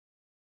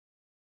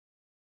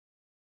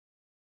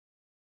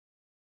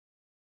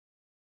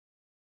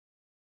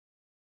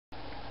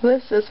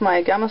This is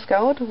my Gamma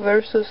Scout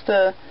versus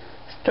the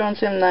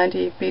strontium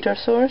 90 beta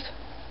source.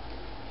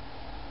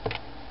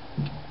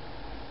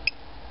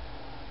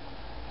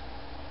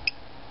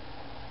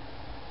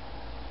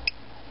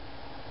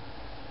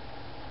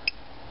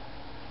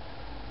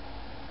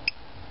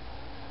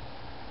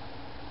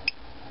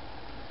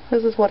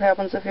 This is what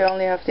happens if you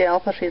only have the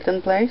alpha shield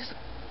in place.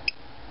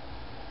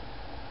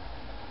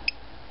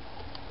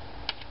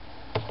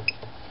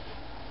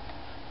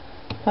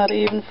 But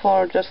even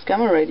for just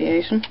gamma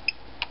radiation,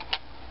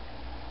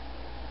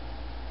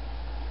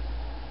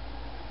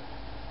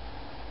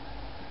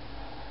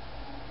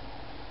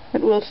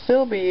 it will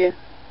still be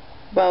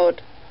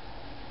about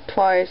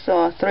twice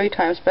or 3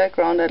 times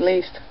background at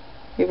least.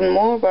 Even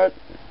more, but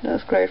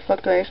there's great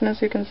fluctuation,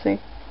 as you can see.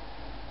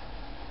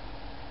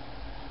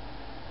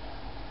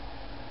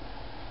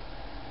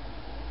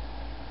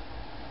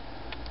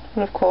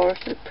 But of course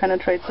it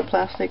penetrates the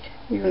plastic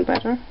even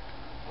better.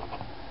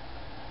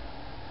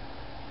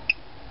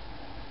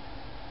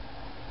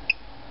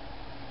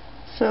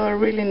 So I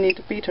really need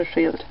a beta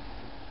shield.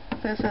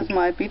 This is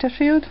my beta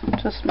shield,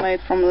 just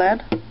made from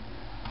lead.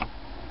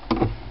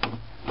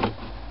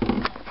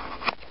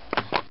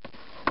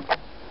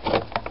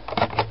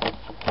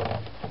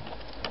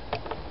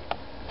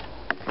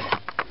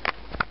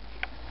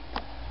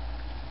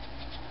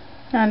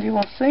 And you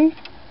will see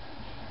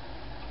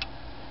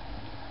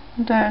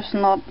there's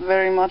not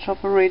very much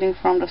of a reading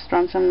from the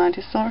strontium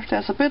 90 source.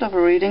 There's a bit of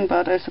a reading,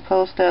 but I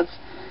suppose that's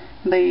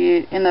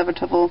the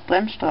inevitable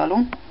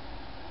bremsstrahlung,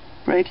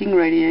 braking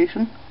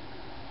radiation.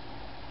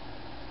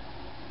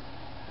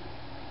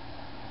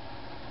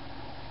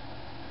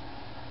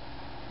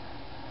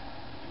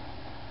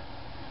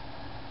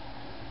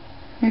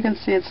 You can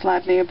see it's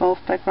slightly above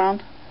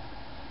background.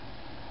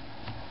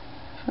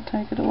 If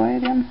I take it away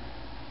again.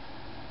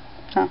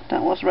 Ah,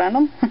 that was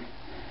random.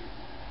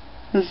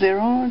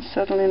 0, it's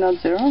certainly not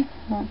 0.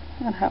 Well,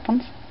 it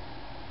happens.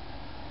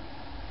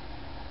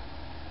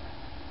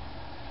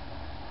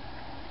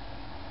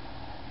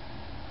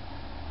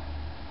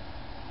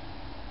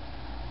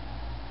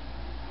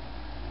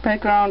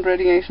 Background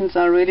radiations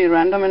are really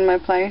random in my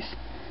place.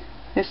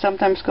 They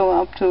sometimes go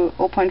up to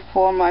 0.4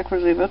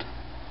 microsievert,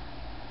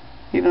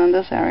 even in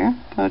this area,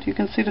 but you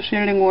can see the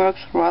shielding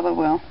works rather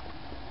well.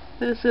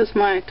 This is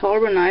my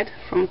torbernite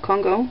from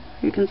Congo.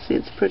 You can see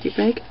it's pretty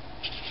big.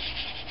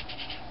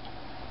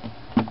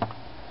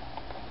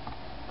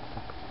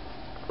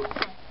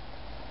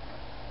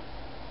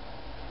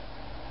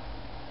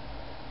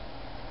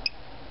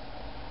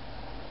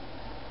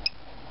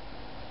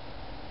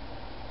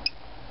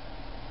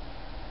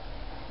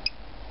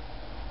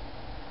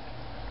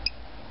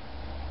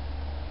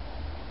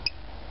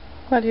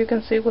 But you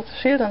can see with the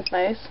shield in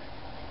place,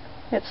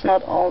 it's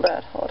not all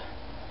that hot.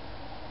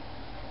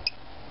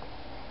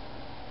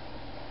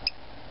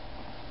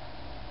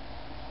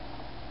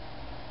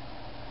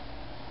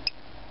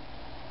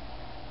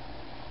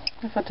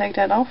 If I take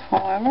that off,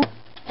 however,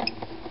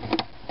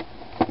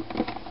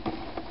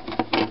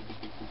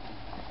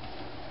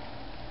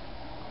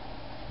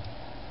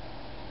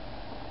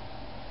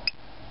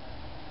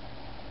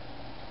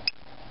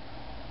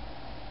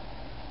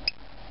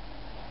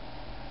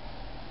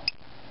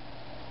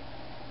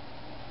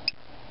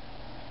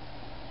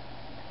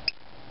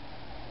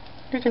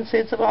 you can see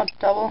it's about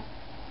double,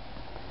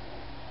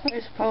 I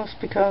suppose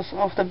because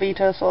of the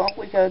betas or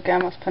weaker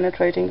gammas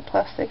penetrating the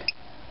plastic.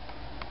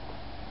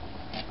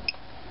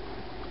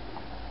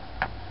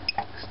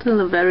 Still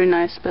a very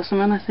nice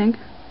specimen, I think.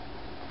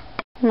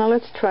 Now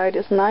let's try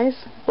this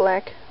nice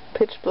black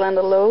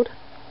pitchblende load.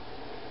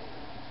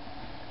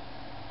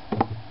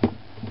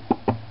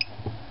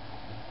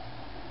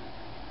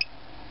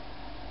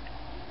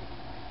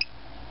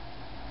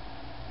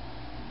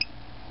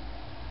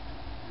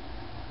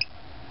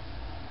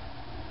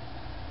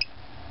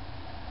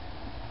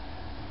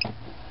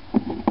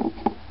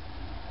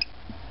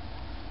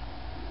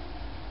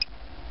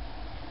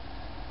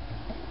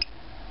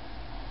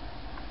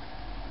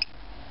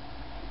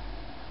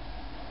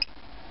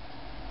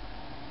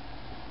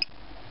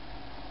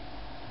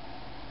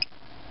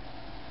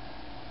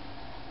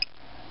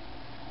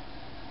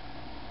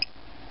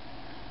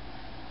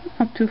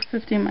 Up to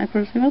 50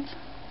 microsieverts.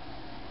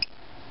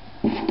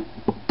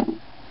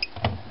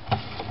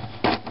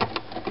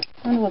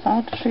 And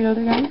without the shield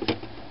again.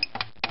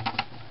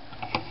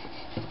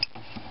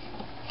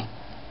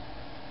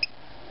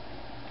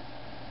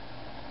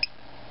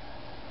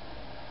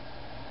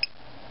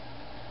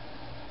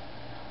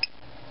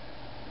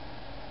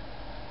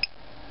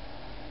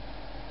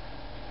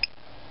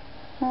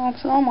 Well,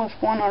 it's almost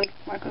 100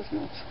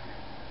 microsieverts.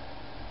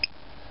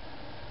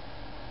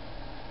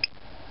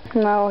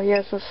 Now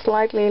here's a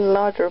slightly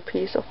larger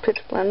piece of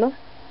pitchblende.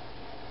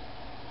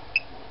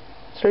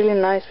 It's really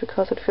nice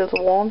because it feels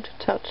warm to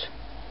touch.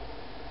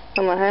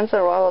 And my hands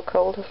are rather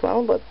cold as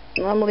well, but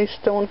normally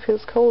stone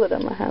feels colder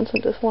than my hands,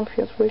 and this one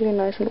feels really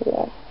nice and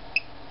warm.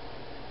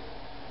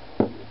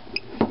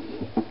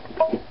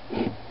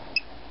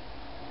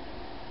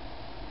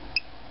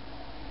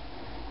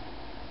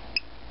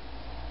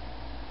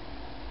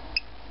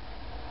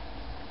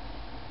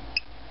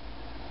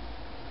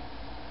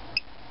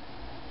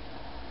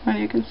 And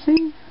you can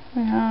see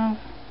we have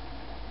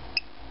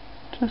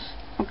just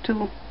up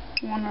to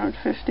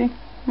 150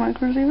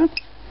 microsieverts.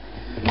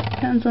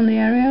 Depends on the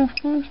area, of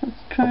course. Let's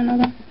try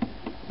another.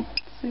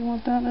 Let's see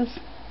what that is.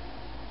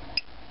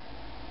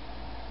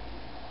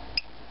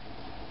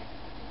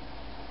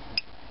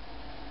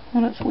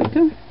 Well, that's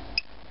weaker.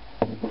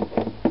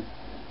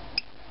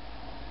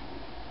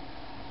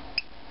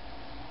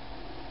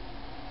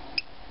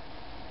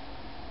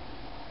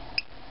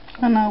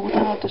 And now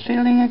without the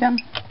shielding again.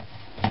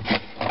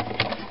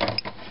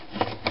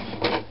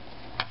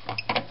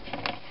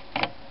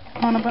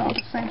 On about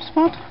the same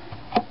spot.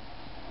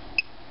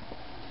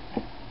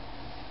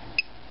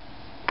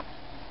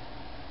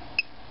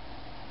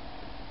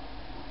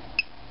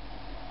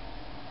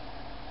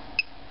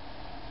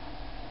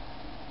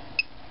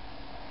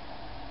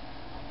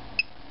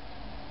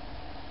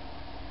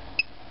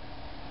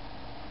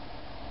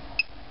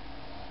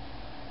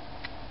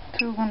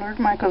 .200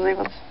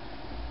 microsieverts.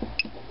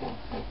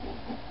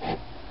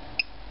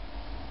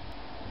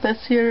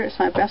 This here is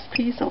my best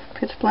piece of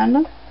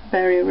pitchblende,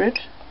 very rich.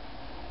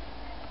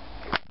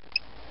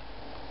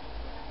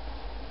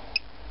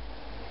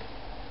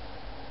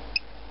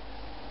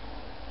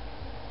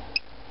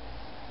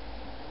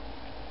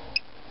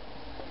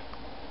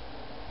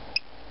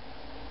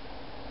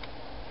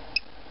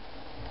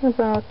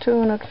 About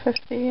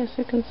 250, as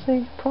you can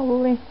see,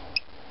 probably.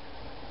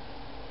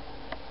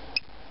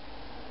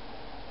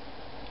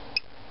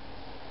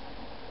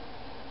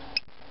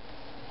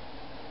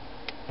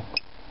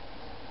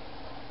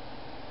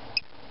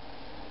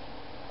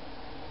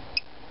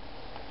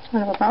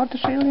 And about the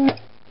shielding.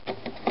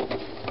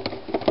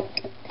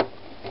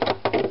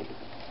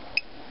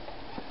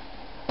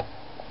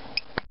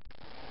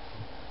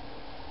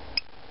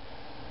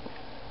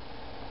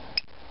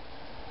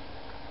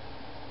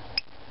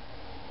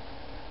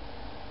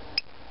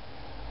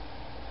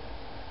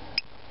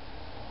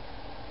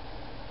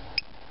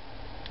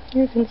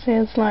 You can see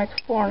it's like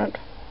 400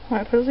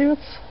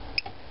 microsieverts.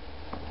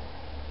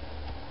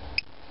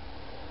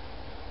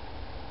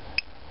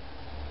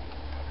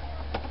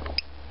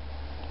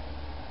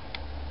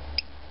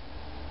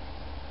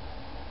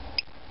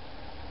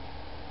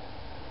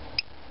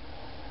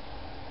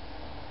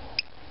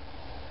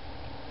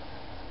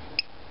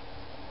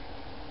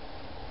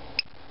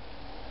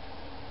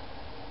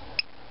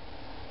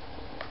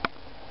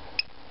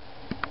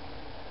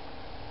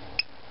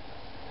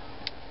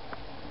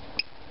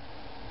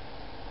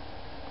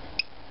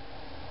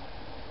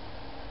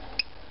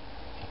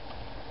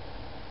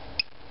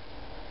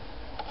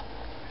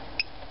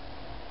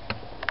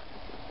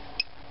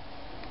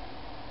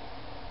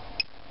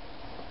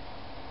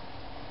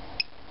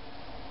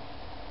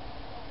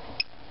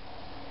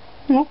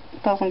 Nope,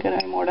 doesn't get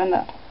any more than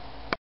that.